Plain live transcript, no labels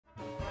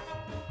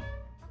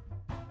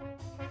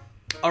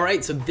All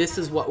right, so this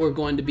is what we're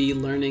going to be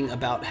learning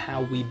about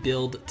how we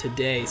build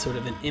today. Sort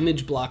of an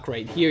image block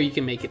right here. You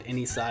can make it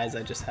any size.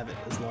 I just have it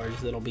as large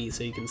as it'll be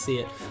so you can see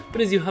it. But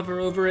as you hover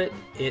over it,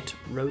 it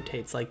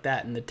rotates like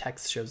that and the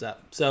text shows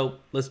up. So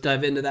let's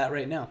dive into that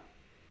right now.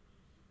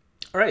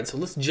 All right, so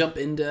let's jump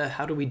into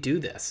how do we do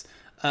this.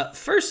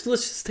 First,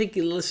 let's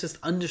just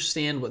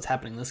understand what's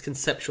happening. Let's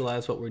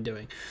conceptualize what we're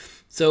doing.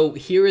 So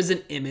here is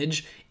an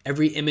image.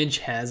 Every image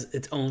has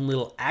its own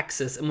little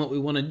axis, and what we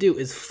want to do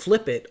is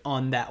flip it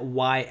on that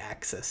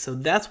y-axis. So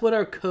that's what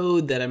our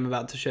code that I'm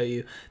about to show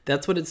you,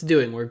 that's what it's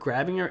doing. We're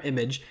grabbing our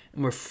image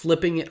and we're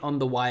flipping it on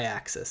the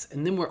y-axis.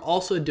 And then we're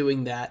also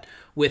doing that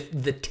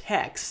with the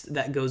text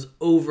that goes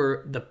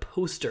over the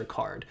poster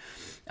card.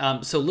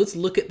 So let's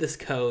look at this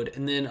code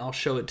and then I'll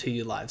show it to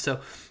you live. So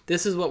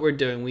this is what we're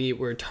doing.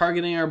 We're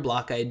targeting our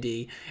block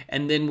ID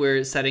and then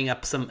we're setting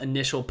up some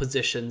initial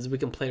positions. We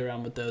can play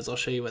around with those. I'll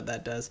show you what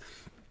that does.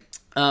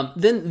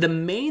 Then the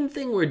main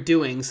thing we're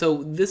doing,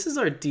 so this is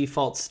our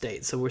default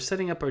state. So we're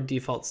setting up our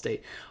default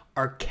state.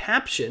 Our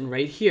caption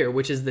right here,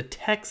 which is the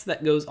text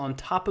that goes on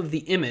top of the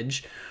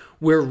image,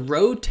 we're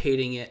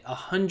rotating it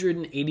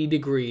 180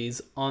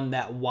 degrees on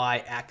that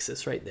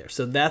y-axis right there.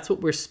 So that's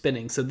what we're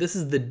spinning. So this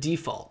is the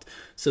default.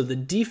 So the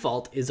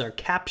default is our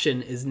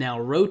caption is now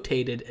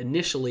rotated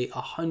initially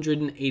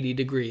 180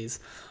 degrees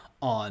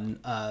on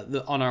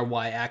our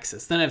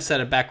y-axis. Then I've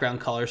set a background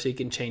color so you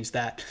can change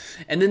that.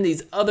 And then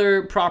these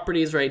other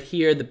properties right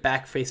here, the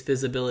backface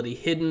visibility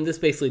hidden, this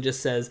basically just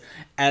says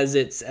as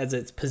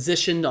it's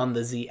positioned on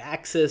the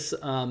z-axis,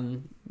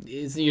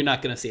 you're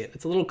not going to see it.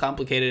 It's a little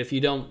complicated. If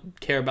you don't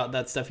care about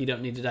that stuff, you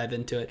don't need to dive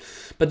into it.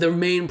 But the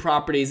main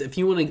properties, if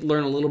you want to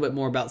learn a little bit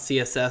more about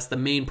CSS, the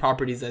main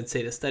properties I'd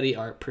say to study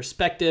are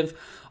perspective,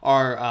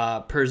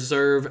 our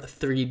preserve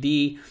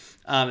 3D,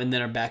 and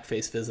then our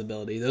backface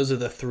visibility. Those are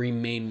the three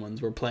main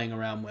ones we're playing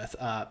around with.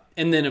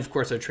 And then, of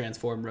course, our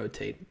transform,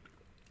 rotate.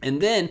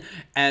 And then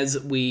as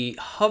we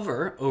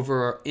hover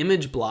over our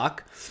image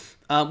block,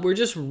 we're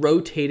just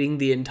rotating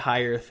the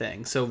entire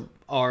thing. So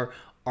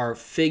our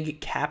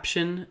fig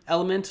caption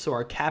element, so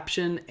our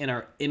caption and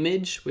our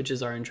image, which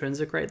is our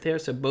intrinsic right there.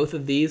 So both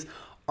of these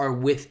are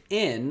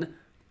within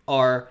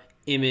our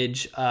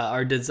image,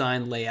 our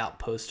design layout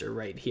poster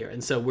right here.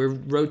 And so we're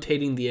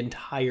rotating the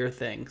entire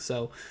thing.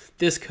 So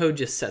this code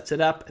just sets it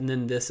up, and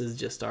then this is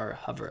just our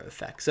hover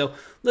effect. So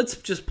let's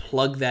just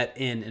plug that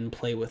in and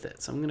play with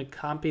it. So I'm going to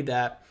copy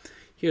that.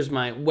 Here's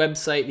my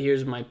website.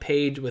 Here's my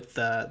page with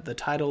the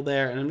title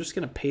there, and I'm just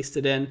going to paste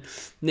it in.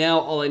 Now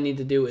all I need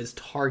to do is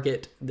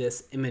target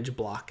this image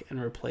block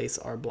and replace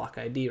our block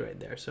ID right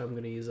there. So I'm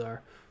going to use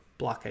our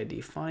block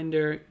ID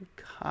finder,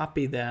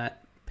 copy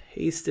that,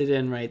 paste it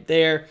in right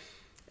there.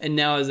 And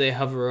now as I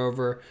hover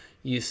over,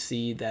 you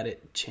see that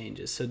it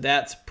changes. So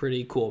that's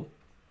pretty cool.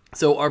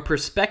 So our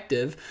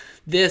perspective,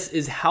 this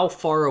is how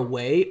far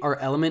away our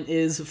element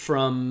is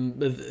from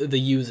the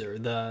user,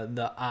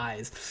 the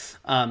eyes.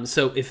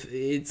 So if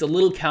it's a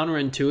little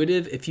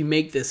counterintuitive, if you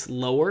make this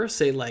lower,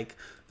 say like,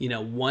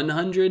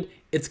 100,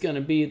 it's going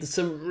to be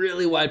some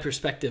really wide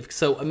perspective.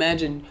 So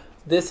imagine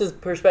this is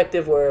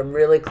perspective where I'm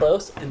really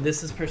close, and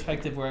this is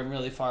perspective where I'm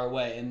really far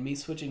away. And me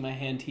switching my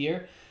hand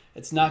here,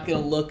 it's not going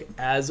to look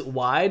as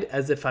wide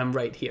as if I'm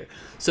right here.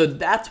 So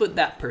that's what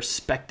that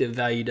perspective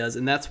value does.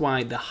 And that's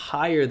why the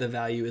higher the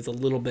value is a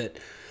little bit,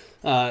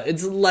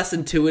 it's less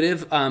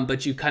intuitive,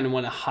 but you kind of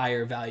want a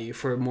higher value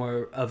for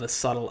more of a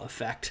subtle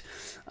effect.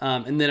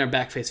 And then our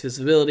backface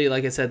visibility,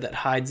 like I said, that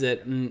hides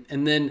it.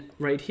 And then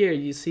right here,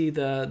 you see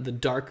the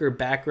darker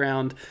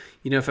background.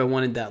 If I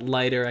wanted that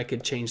lighter, I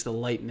could change the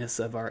lightness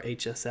of our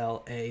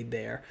HSLA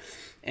there.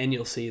 And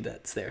you'll see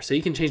that's there. So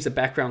you can change the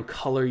background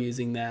color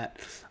using that.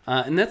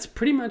 And that's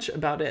pretty much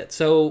about it.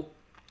 So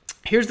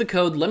here's the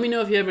code. Let me know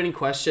if you have any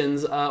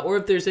questions or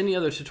if there's any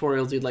other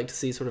tutorials you'd like to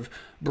see sort of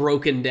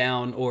broken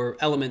down or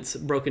elements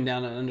broken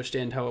down and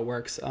understand how it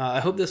works. I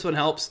hope this one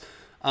helps.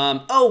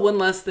 Oh, one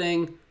last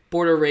thing.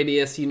 Border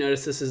radius, you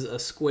notice this is a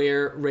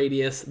square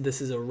radius,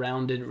 this is a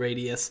rounded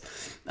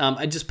radius.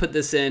 I just put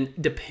this in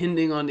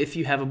depending on if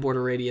you have a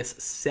border radius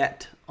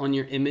set on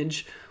your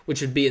image, which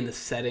would be in the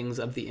settings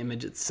of the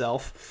image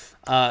itself.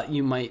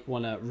 You might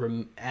want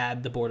to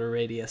add the border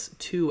radius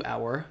to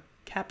our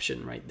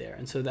caption right there,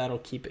 and so that'll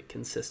keep it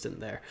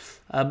consistent there.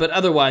 But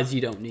otherwise,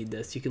 you don't need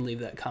this. You can leave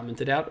that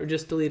commented out or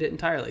just delete it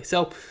entirely.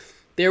 So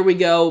there we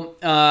go.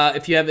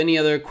 If you have any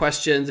other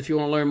questions, if you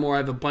want to learn more, I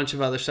have a bunch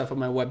of other stuff on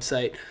my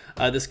website.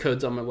 This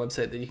code's on my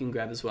website that you can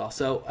grab as well.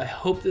 So I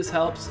hope this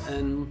helps,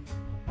 and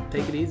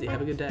take it easy.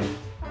 Have a good day.